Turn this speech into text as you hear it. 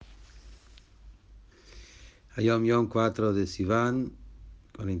Hayom Yom 4 de Sivan,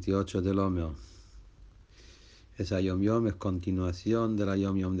 48 del Omer. Esa Hayom Yom es continuación de la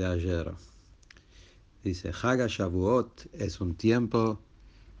Hayom Yom de ayer. Dice, Chag Shavuot es un tiempo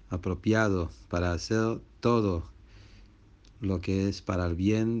apropiado para hacer todo lo que es para el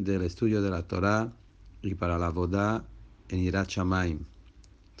bien del estudio de la Torah y para la avodah en Yirat Shamayim,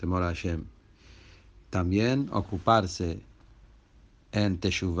 temor a Hashem. También ocuparse en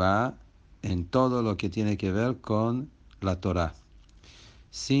Teshuvah, en todo lo que tiene que ver con la Torah,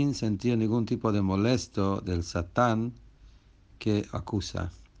 sin sentir ningún tipo de molesto del Satán que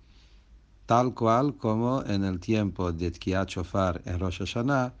acusa, tal cual como en el tiempo de Tkiat Shofar en Rosh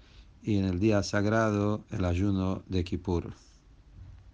Hashanah y en el día sagrado, el ayuno de Kippur.